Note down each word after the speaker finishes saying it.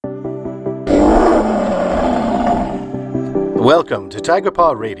Welcome to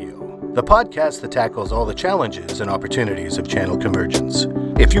Tigerpaw Radio, the podcast that tackles all the challenges and opportunities of channel convergence.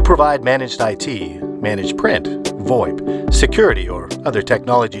 If you provide managed IT, managed print, VoIP, security, or other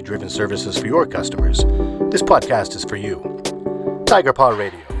technology-driven services for your customers, this podcast is for you. Tigerpaw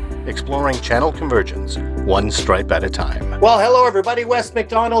Radio, exploring channel convergence, one stripe at a time. Well, hello everybody, Wes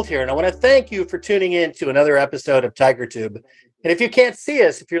McDonald here, and I want to thank you for tuning in to another episode of TigerTube. And if you can't see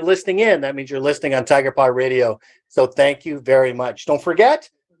us, if you're listening in, that means you're listening on Tigerpaw Radio. So thank you very much. Don't forget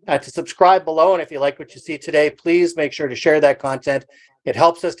to subscribe below. And if you like what you see today, please make sure to share that content. It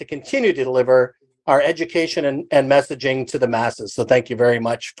helps us to continue to deliver our education and messaging to the masses. So thank you very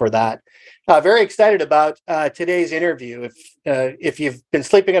much for that. Very excited about today's interview. If you've been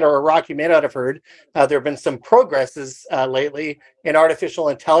sleeping under a rock, you may not have heard. There have been some progresses lately in artificial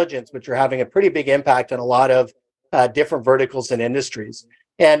intelligence, which are having a pretty big impact on a lot of different verticals and industries.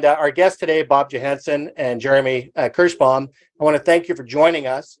 And our guests today, Bob Johansen and Jeremy Kirshbaum, I want to thank you for joining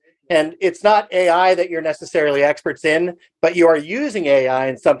us. And it's not AI that you're necessarily experts in, but you are using AI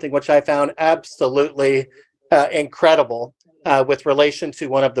in something which I found absolutely incredible with relation to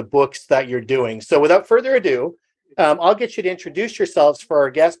one of the books that you're doing. So without further ado, I'll get you to introduce yourselves for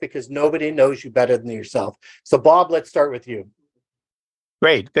our guests because nobody knows you better than yourself. So Bob, let's start with you.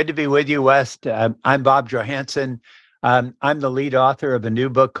 Great. Good to be with you, West. I'm Bob Johansen. I'm the lead author of a new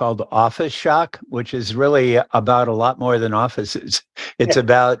book called Office Shock, which is really about a lot more than offices. It's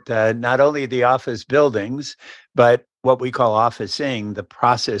about not only the office buildings, but what we call officing, the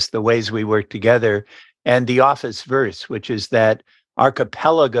process, the ways we work together, and the office verse, which is that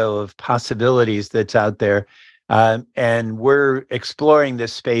archipelago of possibilities that's out there. And we're exploring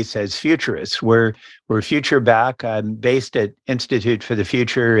this space as futurists. We're future back. I'm based at Institute for the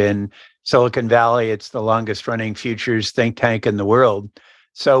Future in Silicon Valley. It's the longest running futures think tank in the world.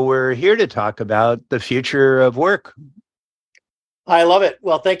 So we're here to talk about the future of work. I love it.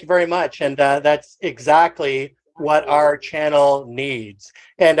 Well, thank you very much. And that's exactly what our channel needs.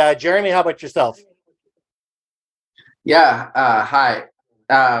 And Jeremy, how about yourself? Yeah, hi.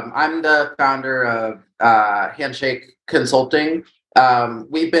 I'm the founder of Handshake Consulting.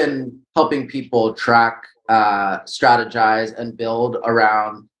 We've been helping people track, strategize, and build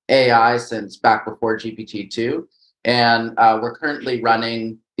around AI since back before GPT-2. And we're currently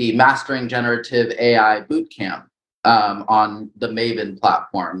running the Mastering Generative AI Bootcamp on the Maven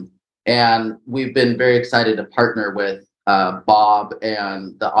platform. And we've been very excited to partner with Bob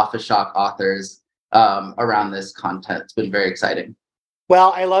and the Office Shock authors around this content. It's been very exciting.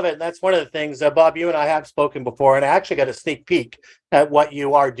 Well, I love it. And that's one of the things, Bob, you and I have spoken before, and I actually got a sneak peek at what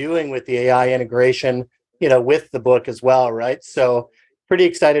you are doing with the AI integration, with the book as well, right? So pretty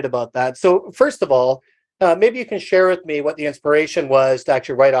excited about that. So first of all, maybe you can share with me what the inspiration was to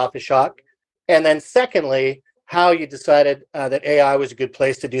actually write Office Shock. And then secondly, how you decided that AI was a good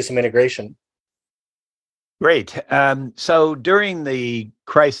place to do some integration. Great. So during the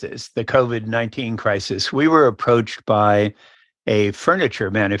crisis, the COVID-19 crisis, we were approached by a furniture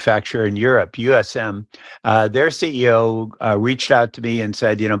manufacturer in Europe, USM. Their CEO reached out to me and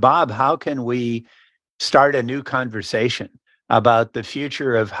said, Bob, how can we start a new conversation about the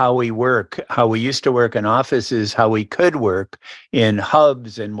future of how we work, how we used to work in offices, how we could work in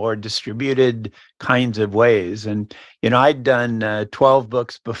hubs and more distributed kinds of ways. And, I'd done 12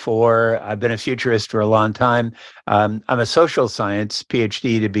 books before. I've been a futurist for a long time. I'm a social science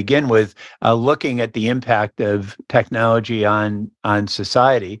PhD to begin with, looking at the impact of technology on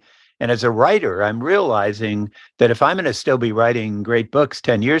society. And as a writer, I'm realizing that if I'm going to still be writing great books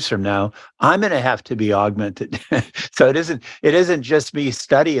 10 years from now, I'm going to have to be augmented. So it isn't just me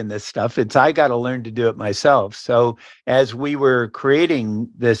studying this stuff. It's I got to learn to do it myself. So as we were creating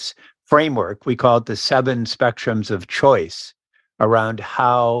this framework, we call it the 7 spectrums of choice around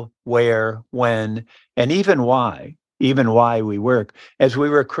how, where, when, and even why we work. As we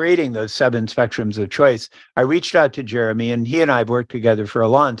were creating those 7 spectrums of choice, I reached out to Jeremy, and he and I have worked together for a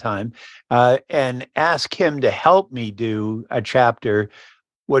long time, and asked him to help me do a chapter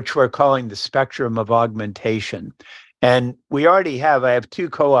which we're calling the spectrum of augmentation. And I have 2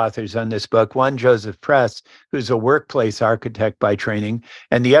 co-authors on this book, one Joseph Press, who's a workplace architect by training,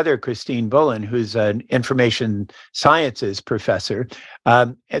 and the other Christine Bullen, who's an information sciences professor.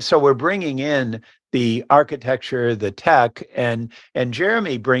 And so we're bringing in the architecture, the tech, and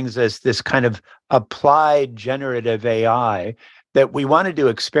Jeremy brings us this kind of applied generative AI that we wanted to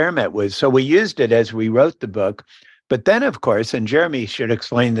experiment with. So we used it as we wrote the book. But then, of course, and Jeremy should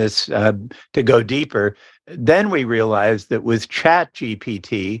explain this to go deeper, then we realized that with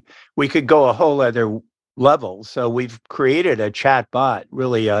ChatGPT, we could go a whole other level. So we've created a chat bot,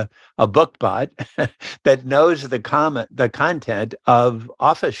 really a book bot that knows the content of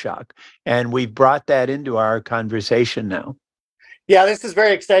Office Shock. And we've brought that into our conversation now. Yeah, this is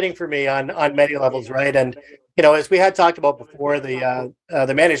very exciting for me on many levels, right? And as we had talked about before, the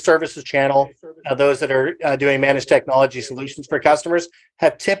managed services channel, those that are doing managed technology solutions for customers,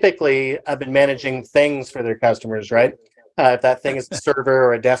 have typically been managing things for their customers, right? If that thing is a server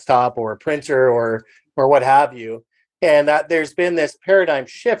or a desktop or a printer or what have you, and that there's been this paradigm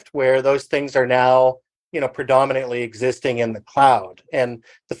shift where those things are now predominantly existing in the cloud, and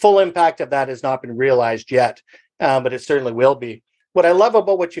the full impact of that has not been realized yet, but it certainly will be. What I love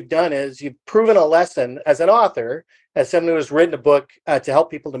about what you've done is you've proven a lesson as an author, as someone who has written a book to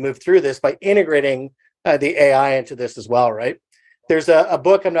help people to move through this by integrating the AI into this as well, right? There's a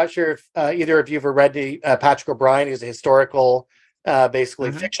book, I'm not sure if either of you have read Patrick O'Brien. He's a historical,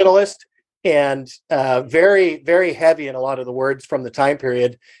 basically fictionalist, and very, very heavy in a lot of the words from the time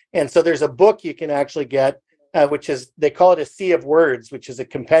period. And so there's a book you can actually get, which is, they call it a sea of words, which is a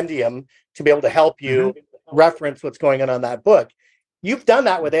compendium to be able to help you reference what's going on that book. You've done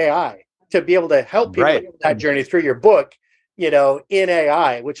that with AI to be able to help people with that journey through your book, in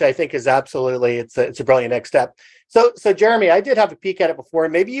AI, which I think is absolutely, it's a brilliant next step. So Jeremy, I did have a peek at it before.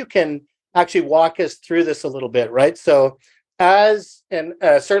 Maybe you can actually walk us through this a little bit, right? So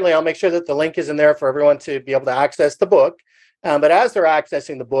certainly I'll make sure that the link is in there for everyone to be able to access the book. But as they're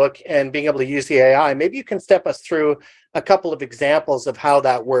accessing the book and being able to use the AI, maybe you can step us through a couple of examples of how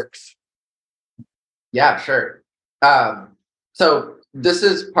that works. Yeah, sure. So this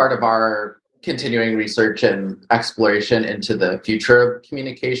is part of our continuing research and exploration into the future of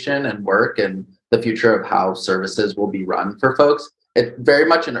communication and work and the future of how services will be run for folks. It's very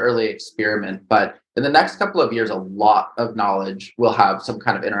much an early experiment, but in the next couple of years, a lot of knowledge will have some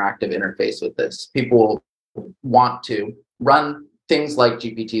kind of interactive interface with this. People will want to run things like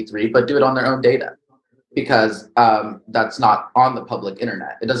GPT-3, but do it on their own data, because that's not on the public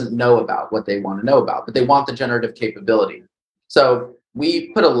internet. It doesn't know about what they want to know about, but they want the generative capability. So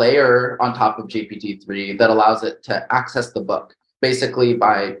we put a layer on top of GPT-3 that allows it to access the book, basically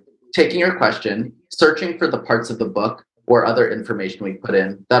by taking your question, searching for the parts of the book or other information we put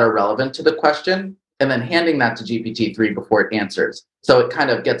in that are relevant to the question, and then handing that to GPT-3 before it answers. So it kind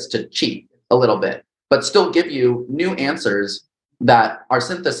of gets to cheat a little bit, but still give you new answers that are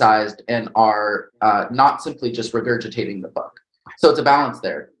synthesized and are not simply just regurgitating the book. So it's a balance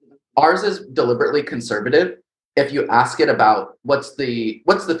there. Ours is deliberately conservative. If you ask it about what's the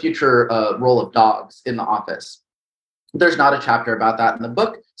future role of dogs in the office, there's not a chapter about that in the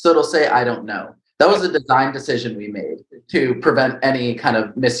book, so it'll say, I don't know. That was a design decision we made to prevent any kind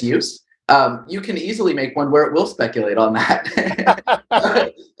of misuse. You can easily make one where it will speculate on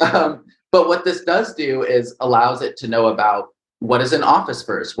that. But what this does do is allows it to know about what is an office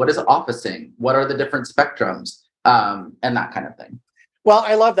first, what is officing, what are the different spectrums, and that kind of thing. Well,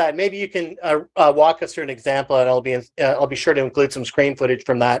 I love that. Maybe you can walk us through an example, and I'll be sure to include some screen footage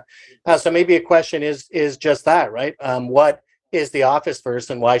from that. So maybe a question is just that, right? What is the Office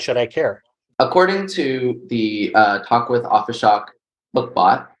Verse, and why should I care? According to the Talk with Office Shock book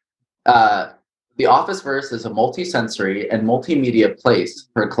bot, the Office Verse is a multi-sensory and multimedia place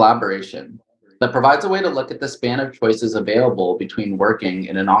for collaboration that provides a way to look at the span of choices available between working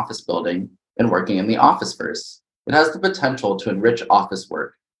in an office building and working in the Office Verse. It has the potential to enrich office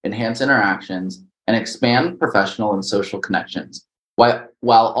work, enhance interactions, and expand professional and social connections, while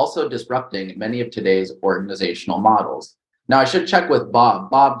also disrupting many of today's organizational models. Now, I should check with Bob.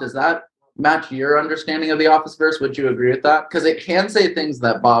 Bob, does that match your understanding of the Office Verse? Would you agree with that? Because it can say things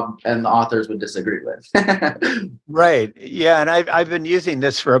that Bob and the authors would disagree with. Right. Yeah. And I've been using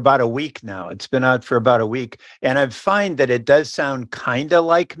this for about a week now. It's been out for about a week. And I find that it does sound kind of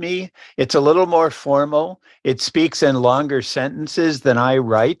like me. It's a little more formal. It speaks in longer sentences than I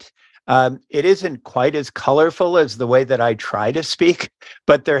write. It isn't quite as colorful as the way that I try to speak,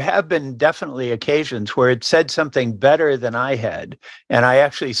 but there have been definitely occasions where it said something better than I had. And I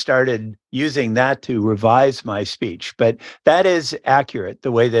actually started using that to revise my speech. But that is accurate,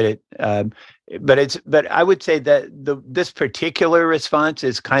 the way that it, but I would say that this particular response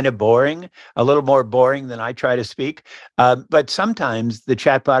is kind of boring, a little more boring than I try to speak. But sometimes the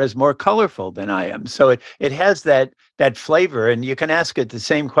chatbot is more colorful than I am. So it has that flavor, and you can ask it the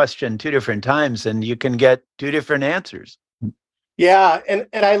same question 2 different times and you can get 2 different answers. Yeah, and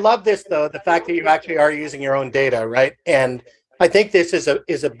I love this though, the fact that you actually are using your own data, right? And I think this is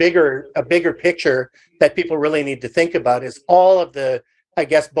a bigger picture that people really need to think about, is all of the, I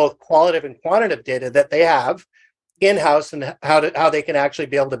guess, both qualitative and quantitative data that they have in-house, and how they can actually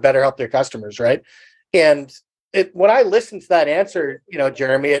be able to better help their customers, right? And when I listened to that answer,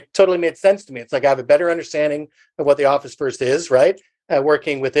 Jeremy, it totally made sense to me. It's like I have a better understanding of what the office first is, right?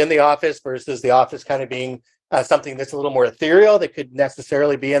 Working within the office versus the office kind of being something that's a little more ethereal that could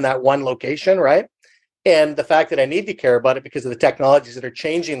necessarily be in that one location, right? And the fact that I need to care about it because of the technologies that are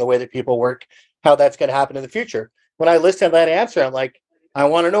changing the way that people work, how that's going to happen in the future. When I listened to that answer, I'm like, I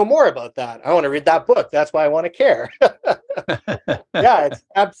want to know more about that. I want to read that book. That's why I want to care. Yeah, it's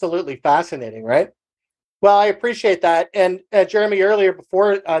absolutely fascinating, right? Well, I appreciate that. And Jeremy, earlier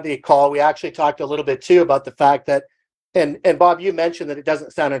before the call, we actually talked a little bit too about the fact that, and Bob, you mentioned that it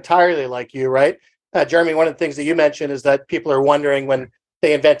doesn't sound entirely like you, right? Jeremy, one of the things that you mentioned is that people are wondering when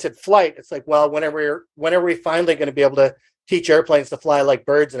they invented flight. It's like, well, when are we finally going to be able to teach airplanes to fly like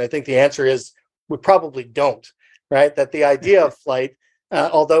birds? And I think the answer is we probably don't, right? That the idea of flight,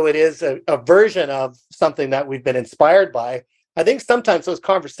 although it is a version of something that we've been inspired by, I think sometimes those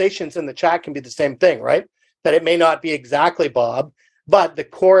conversations in the chat can be the same thing, right? That it may not be exactly Bob, but the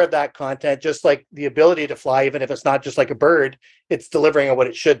core of that content, just like the ability to fly, even if it's not just like a bird, it's delivering on what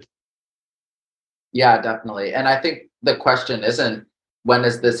it should. Yeah, definitely. And I think the question isn't, when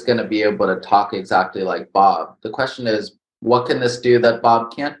is this going to be able to talk exactly like Bob? The question is, what can this do that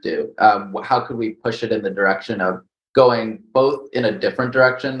Bob can't do? How could we push it in the direction of going both in a different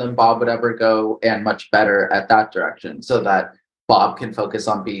direction than Bob would ever go and much better at that direction, so that Bob can focus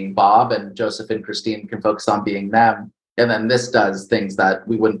on being Bob and Joseph and Christine can focus on being them. And then this does things that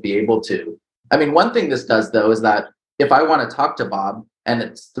we wouldn't be able to. I mean, one thing this does though is that if I want to talk to Bob and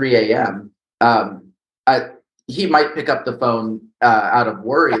it's 3 a.m., he might pick up the phone out of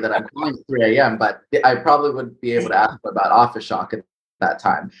worry that I'm calling at 3 a.m., but I probably wouldn't be able to ask him about Office Shock at that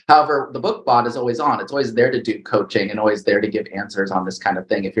time. However, the book bot is always on. It's always there to do coaching and always there to give answers on this kind of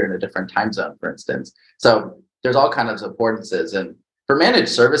thing if you're in a different time zone, for instance. So there's all kinds of affordances. And for managed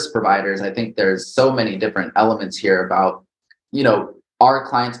service providers, I think there's so many different elements here about, are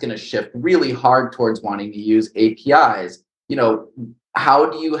clients going to shift really hard towards wanting to use APIs? How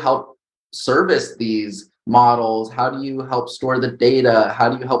do you help service these models? How do you help store the data? How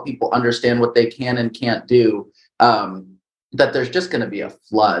do you help people understand what they can and can't do? That there's just going to be a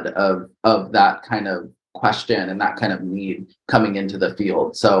flood of that kind of question and that kind of need coming into the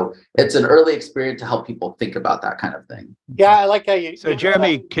field. So it's an early experience to help people think about that kind of thing. Yeah, I like how you. So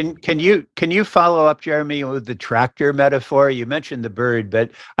Jeremy, can you follow up, Jeremy, with the tractor metaphor? You mentioned the bird,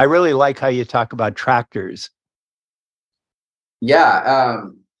 but I really like how you talk about tractors. Yeah,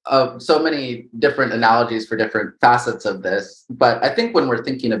 so many different analogies for different facets of this. But I think when we're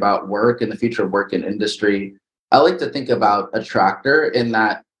thinking about work and the future of work in industry, I like to think about a tractor in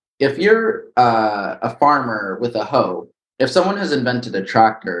that if you're a farmer with a hoe, if someone has invented a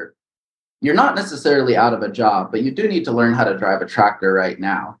tractor, you're not necessarily out of a job, but you do need to learn how to drive a tractor right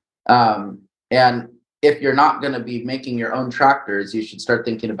now. And if you're not going to be making your own tractors, you should start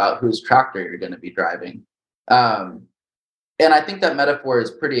thinking about whose tractor you're going to be driving. And I think that metaphor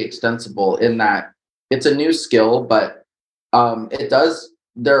is pretty extensible in that it's a new skill, but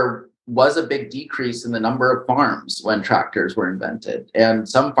there was a big decrease in the number of farms when tractors were invented, and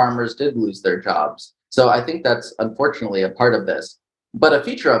some farmers did lose their jobs. So I think that's unfortunately a part of this. But a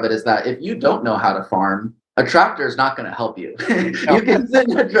feature of it is that if you don't know how to farm, a tractor is not going to help you. You can sit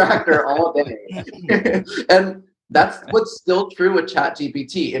in a tractor all day. And that's what's still true with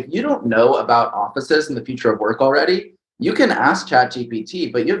ChatGPT. If you don't know about offices and the future of work already, you can ask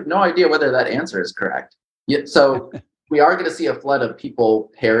ChatGPT, but you have no idea whether that answer is correct. So we are going to see a flood of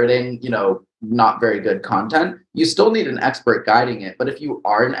people parroting, not very good content. You still need an expert guiding it. But if you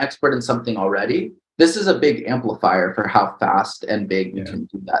are an expert in something already, this is a big amplifier for how fast and big you can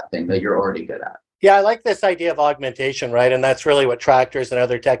do that thing that you're already good at. Yeah, I like this idea of augmentation, right? And that's really what tractors and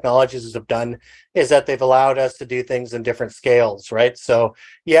other technologies have done, is that they've allowed us to do things in different scales, right? So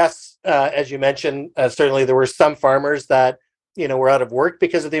yes, as you mentioned, certainly there were some farmers that, were out of work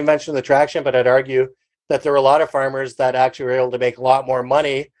because of the invention of the traction, but I'd argue that there were a lot of farmers that actually were able to make a lot more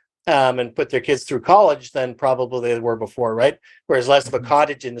money and put their kids through college than probably they were before, right? Whereas less of a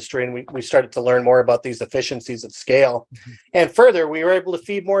cottage industry, and we started to learn more about these efficiencies of scale. And further, we were able to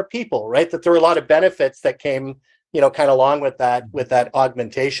feed more people, right? That there were a lot of benefits that came, kind of along with that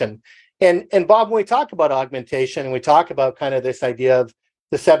augmentation. And Bob, when we talk about augmentation and we talk about kind of this idea of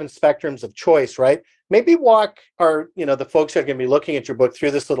the 7 spectrums of choice, right? Maybe walk the folks that are going to be looking at your book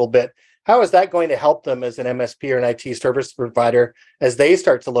through this little bit. How is that going to help them as an MSP or an IT service provider as they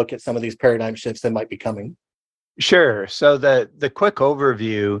start to look at some of these paradigm shifts that might be coming? Sure. So the quick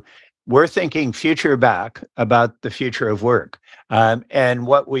overview, we're thinking future back about the future of work. And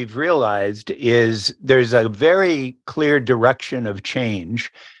what we've realized is there's a very clear direction of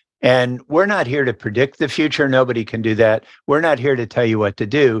change And we're not here to predict the future. Nobody can do that. We're not here to tell you what to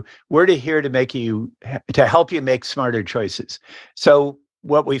do. We're here to help you make smarter choices. So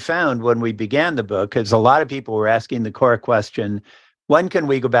what we found when we began the book is a lot of people were asking the core question, when can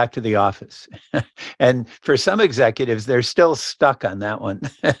we go back to the office? And for some executives, they're still stuck on that one.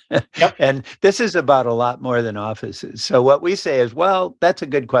 Yep. And this is about a lot more than offices. So what we say is, well, that's a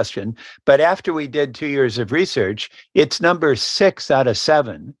good question. But after we did 2 years of research, it's number 6 out of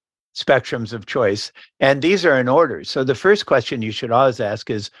 7 spectrums of choice. And these are in order. So the first question you should always ask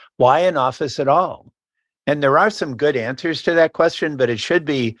is, why an office at all? And there are some good answers to that question, but it should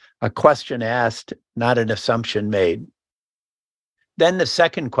be a question asked, not an assumption made. Then the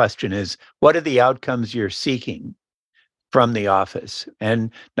second question is, what are the outcomes you're seeking from the office?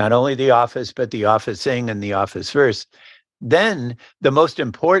 And not only the office, but the officing and the office verse. Then the most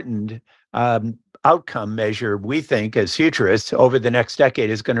important outcome measure, we think as futurists over the next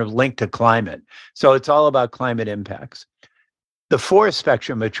decade, is going to link to climate. So it's all about climate impacts. The fourth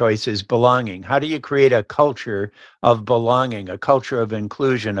spectrum of choice is belonging. How do you create a culture of belonging, a culture of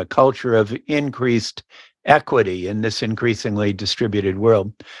inclusion, a culture of increased equity in this increasingly distributed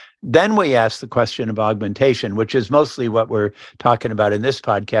world? Then we ask the question of augmentation, which is mostly what we're talking about in this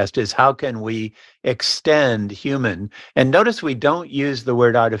podcast, is how can we extend human? And notice we don't use the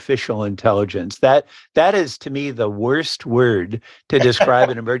word artificial intelligence. That is, to me, the worst word to describe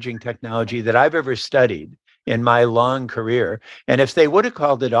an emerging technology that I've ever studied in my long career. And if they would have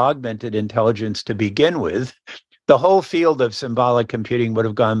called it augmented intelligence to begin with, the whole field of symbolic computing would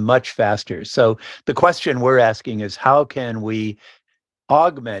have gone much faster. So the question we're asking is, how can we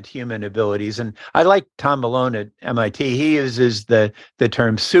augment human abilities? And I like Tom Malone at MIT. He uses the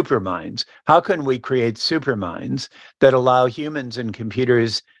term superminds. How can we create superminds that allow humans and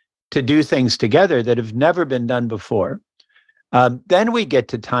computers to do things together that have never been done before? Then we get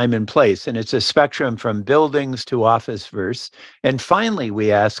to time and place, and it's a spectrum from buildings to office verse. And finally,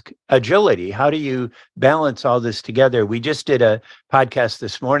 we ask agility. How do you balance all this together? We just did a podcast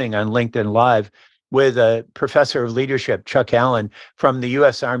this morning on LinkedIn Live with a professor of leadership, Chuck Allen, from the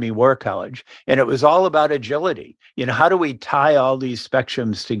U.S. Army War College. And it was all about agility. How do we tie all these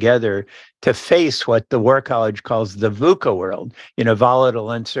spectrums together to face what the War College calls the VUCA world,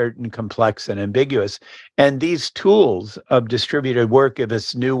 volatile, uncertain, complex, and ambiguous. And these tools of distributed work give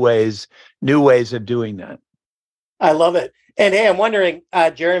us new ways of doing that. I love it. And hey, I'm wondering,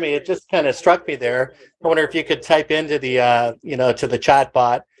 Jeremy, it just kind of struck me there. I wonder if you could type into the, to the chat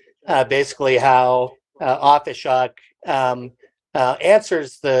bot, basically how Office Shock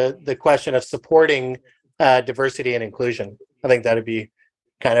answers the question of supporting diversity and inclusion. I think that'd be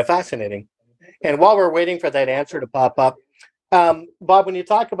kind of fascinating. And while we're waiting for that answer to pop up, Bob, when you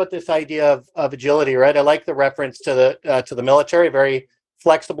talk about this idea of agility, right? I like the reference to the military, very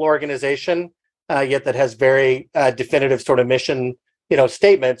flexible organization, yet that has very definitive sort of mission,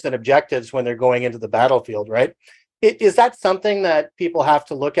 statements and objectives when they're going into the battlefield, right? Is that something that people have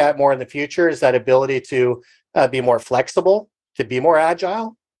to look at more in the future? Is that ability to be more flexible, to be more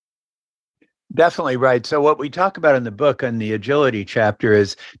agile? Definitely right. So what we talk about in the book on the agility chapter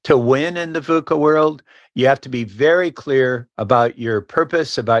is to win in the VUCA world, you have to be very clear about your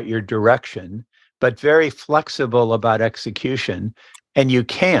purpose, about your direction, but very flexible about execution. And you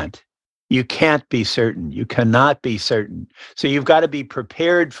can't be certain. You cannot be certain. So you've got to be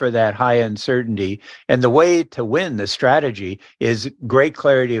prepared for that high uncertainty. And the way to win, the strategy, is great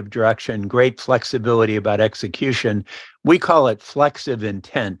clarity of direction, great flexibility about execution. We call it flexive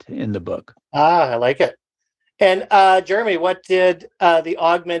intent in the book. I like it. And Jeremy, what did the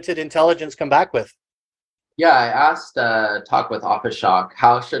augmented intelligence come back with? Yeah, I asked Talk with Office Shock,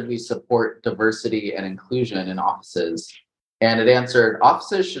 how should we support diversity and inclusion in offices? And it answered,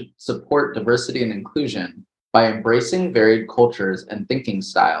 offices should support diversity and inclusion by embracing varied cultures and thinking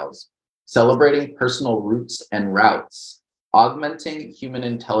styles, celebrating personal roots and routes, augmenting human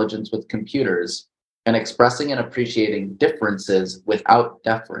intelligence with computers, and expressing and appreciating differences without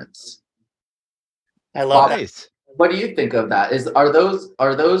deference. I love Bob, that. what do you think of that? Are those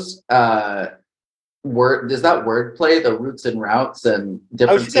word, is that wordplay, the roots and routes and differences?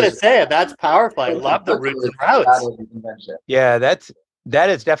 I was just gonna say that's powerful. I love the roots and routes. Yeah, that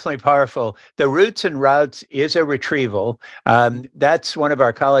is definitely powerful. The roots and routes is a retrieval. That's one of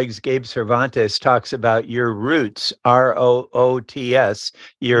our colleagues, Gabe Cervantes, talks about your roots, ROOTS,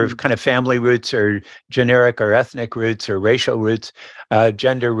 your kind of family roots or generic or ethnic roots or racial roots,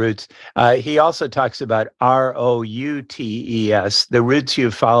 gender roots. He also talks about ROUTES, the roots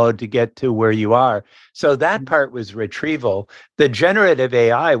you've followed to get to where you are. So that part was retrieval. The generative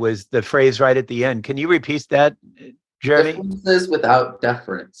AI was the phrase right at the end. Can you repeat that? Jeremy? Differences without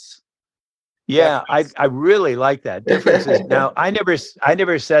deference. Yeah, I really like that. Differences. Now, I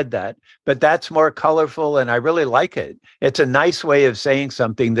never said that, but that's more colorful, and I really like it. It's a nice way of saying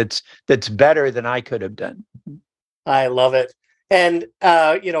something that's better than I could have done. I love it. And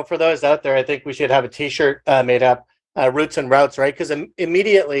for those out there, I think we should have a T-shirt made up, Roots and Routes, right? Because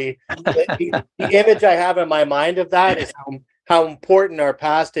immediately the image I have in my mind of that is how important our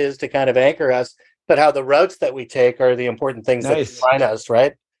past is to kind of anchor us, but how the routes that we take are the important things that define us,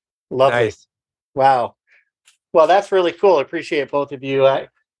 right? Lovely. Nice. Wow. Well, that's really cool. I appreciate both of you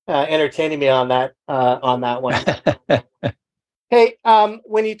entertaining me on that one. Hey,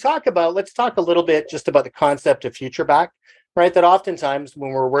 when you talk about, let's talk a little bit just about the concept of future back, right? That oftentimes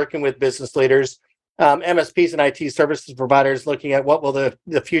when we're working with business leaders, MSPs and IT services providers looking at what will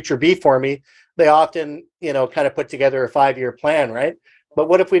the future be for me, they often, kind of put together a 5-year plan, right? But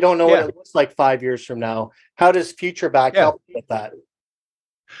what if we don't know what it looks like 5 years from now? How does future back help with that?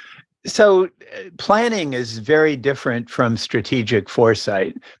 So planning is very different from strategic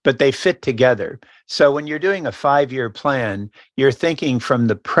foresight, but they fit together. So when you're doing a 5-year plan, you're thinking from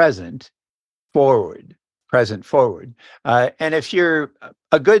the present forward. And if you're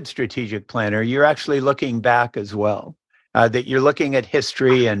a good strategic planner, you're actually looking back as well. That you're looking at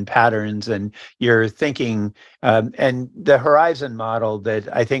history and patterns, and you're thinking, and the horizon model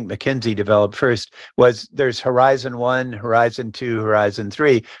that I think McKinsey developed first was there's Horizon 1, Horizon 2, Horizon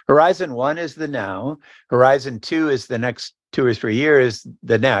 3. Horizon 1 is the now, Horizon 2 is the next 2 or 3 years,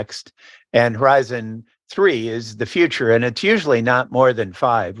 the next, and Horizon 3 is the future, and it's usually not more than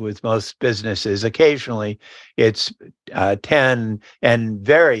 5 with most businesses. Occasionally it's 10, and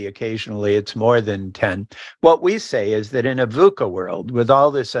very occasionally it's more than 10. What we say is that in a VUCA world with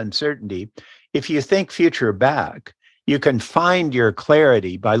all this uncertainty, if you think future back, you can find your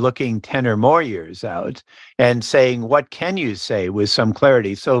clarity by looking 10 or more years out and saying, what can you say with some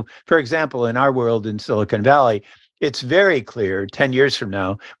clarity? So, for example, in our world in Silicon Valley, it's very clear 10 years from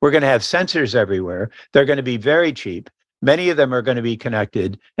now, we're going to have sensors everywhere. They're going to be very cheap. Many of them are going to be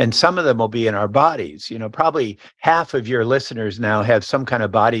connected, and some of them will be in our bodies. Probably half of your listeners now have some kind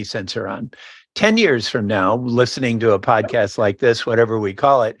of body sensor on. 10 years from now, listening to a podcast like this, whatever we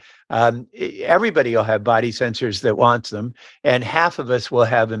call it, everybody will have body sensors that wants them, and half of us will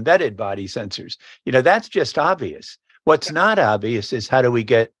have embedded body sensors. That's just obvious. What's not obvious is how do we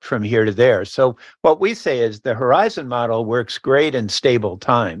get from here to there? So what we say is the horizon model works great in stable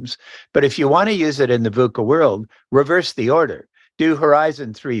times, but if you want to use it in the VUCA world, reverse the order. Do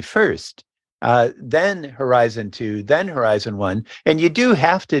Horizon 3 first, then Horizon 2, then Horizon 1. And you do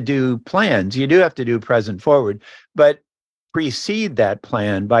have to do plans. You do have to do present forward, but precede that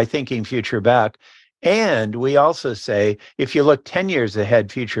plan by thinking future back. And we also say, if you look 10 years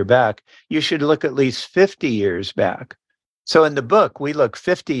ahead, future back, you should look at least 50 years back. So in the book, we look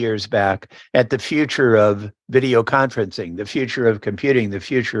 50 years back at the future of video conferencing, the future of computing, the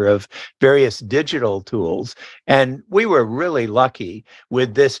future of various digital tools. And we were really lucky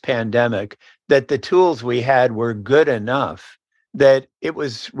with this pandemic that the tools we had were good enough that it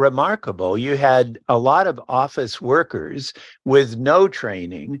was remarkable. You had a lot of office workers with no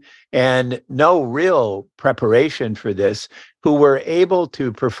training and no real preparation for this, who were able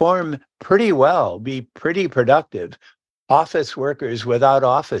to perform pretty well, be pretty productive. Office workers without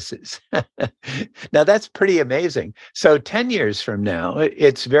offices. Now, that's pretty amazing. So 10 years from now,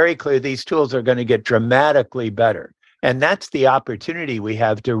 it's very clear these tools are going to get dramatically better. And that's the opportunity we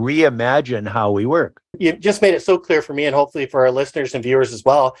have to reimagine how we work. You just made it so clear for me, and hopefully for our listeners and viewers as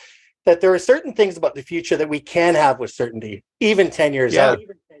well, that there are certain things about the future that we can have with certainty, even 10 years out.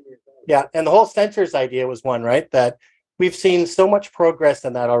 Yeah. And the whole sensors idea was one, right? That we've seen so much progress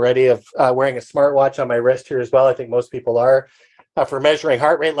in that already, of wearing a smartwatch on my wrist here as well. I think most people are, for measuring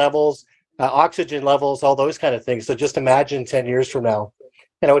heart rate levels, oxygen levels, all those kind of things. So just imagine 10 years from now.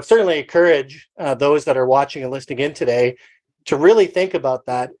 And I would certainly encourage those that are watching and listening in today to really think about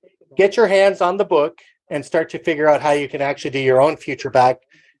that. Get your hands on the book and start to figure out how you can actually do your own future back,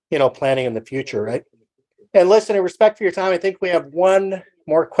 planning in the future, right? And listen, in respect for your time, I think we have one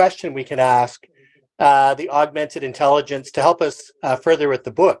more question we can ask the augmented intelligence to help us further with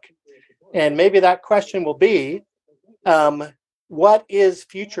the book. And maybe that question will be, what is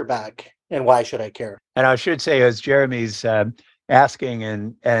future back and why should I care? And I should say, as Jeremy's asking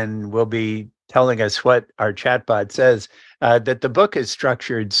and will be telling us what our chatbot says, that the book is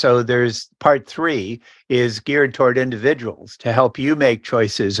structured so there's part 3 is geared toward individuals to help you make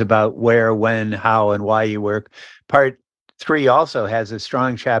choices about where, when, how, and why you work. Part 3 also has a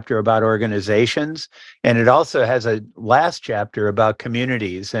strong chapter about organizations, and it also has a last chapter about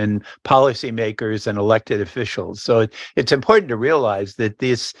communities and policymakers and elected officials. So it's important to realize that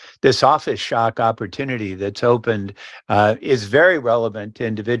this office shock opportunity that's opened is very relevant to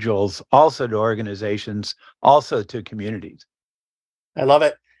individuals, also to organizations, also to communities. I love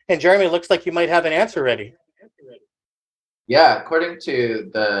it. And Jeremy, it looks like you might have an answer ready. Yeah, according to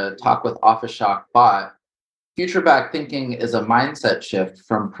the Talk with Office Shock bot, future back thinking is a mindset shift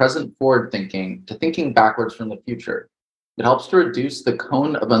from present forward thinking to thinking backwards from the future. It helps to reduce the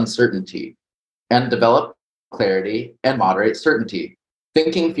cone of uncertainty and develop clarity and moderate certainty.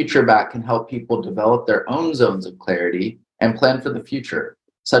 Thinking future back can help people develop their own zones of clarity and plan for the future,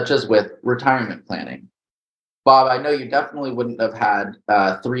 such as with retirement planning. Bob, I know you definitely wouldn't have had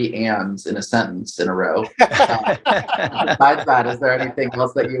 3 ands in a sentence in a row. Besides that, is there anything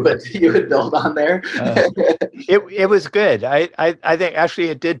else that you would build on there? It was good. I think actually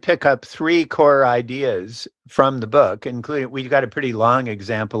it did pick up 3 core ideas from the book, including we got a pretty long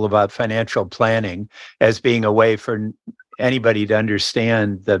example about financial planning as being a way for anybody to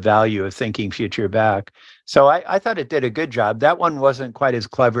understand the value of thinking future back. So I thought it did a good job. That one wasn't quite as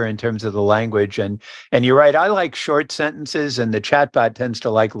clever in terms of the language. And you're right, I like short sentences, and the chatbot tends to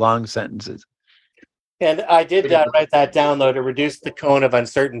like long sentences. And I did write that down, though, to reduce the cone of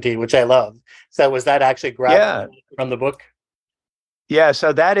uncertainty, which I love. So was that actually grabbed from the book? Yeah,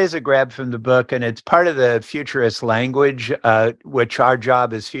 so that is a grab from the book, and it's part of the futurist language, which our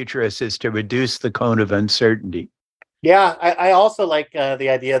job as futurists is to reduce the cone of uncertainty. Yeah, I also like the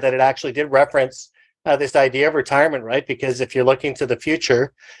idea that it actually did reference this idea of retirement, right? Because if you're looking to the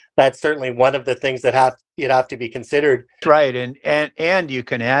future, that's certainly one of the things that you'd have to be considered. Right, and you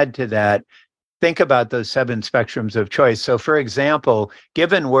can add to that, think about those 7 spectrums of choice. So for example,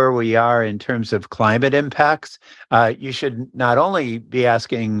 given where we are in terms of climate impacts, you should not only be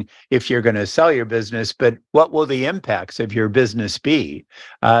asking if you're going to sell your business, but what will the impacts of your business be?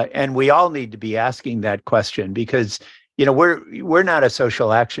 And we all need to be asking that question, because we're not a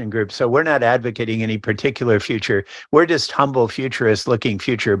social action group, so we're not advocating any particular future. We're just humble futurists looking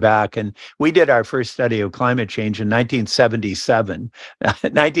future back. And we did our first study of climate change in 1977.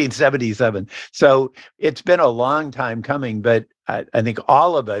 So it's been a long time coming, but I think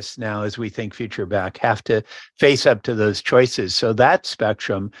all of us now, as we think future back, have to face up to those choices. So that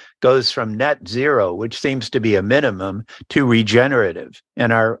spectrum goes from net zero, which seems to be a minimum, to regenerative.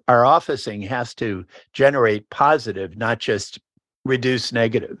 And our officing has to generate positive, not just reduce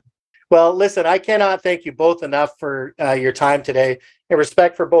negative. Well, listen, I cannot thank you both enough for your time today. In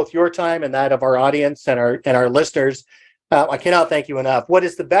respect for both your time and that of our audience and our listeners, I cannot thank you enough. What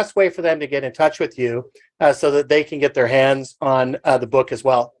is the best way for them to get in touch with you so that they can get their hands on the book as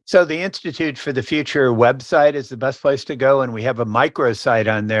well? So the Institute for the Future website is the best place to go, and we have a microsite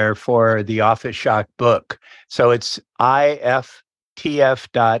on there for the Office Shock book. So it's iftf.org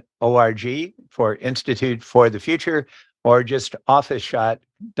for Institute for the Future, or just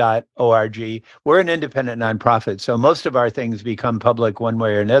officeshot.org. We're an independent nonprofit, so most of our things become public one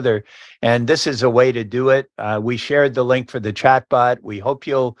way or another, and this is a way to do it. We shared the link for the chatbot. We hope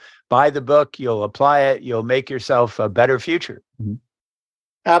you'll buy the book, you'll apply it, you'll make yourself a better future. Mm-hmm.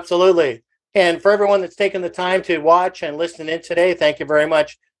 Absolutely. And for everyone that's taken the time to watch and listen in today, thank you very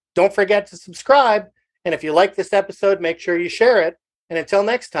much. Don't forget to subscribe, and if you like this episode, make sure you share it. And until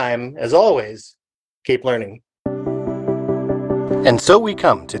next time, as always, keep learning. And so we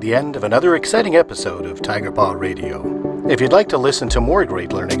come to the end of another exciting episode of Tigerpaw Radio. If you'd like to listen to more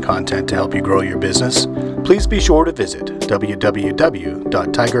great learning content to help you grow your business, please be sure to visit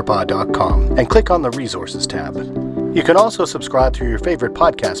www.tigerpaw.com and click on the Resources tab. You can also subscribe through your favorite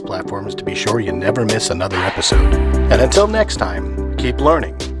podcast platforms to be sure you never miss another episode. And until next time, keep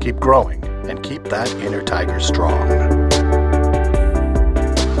learning, keep growing, and keep that inner tiger strong.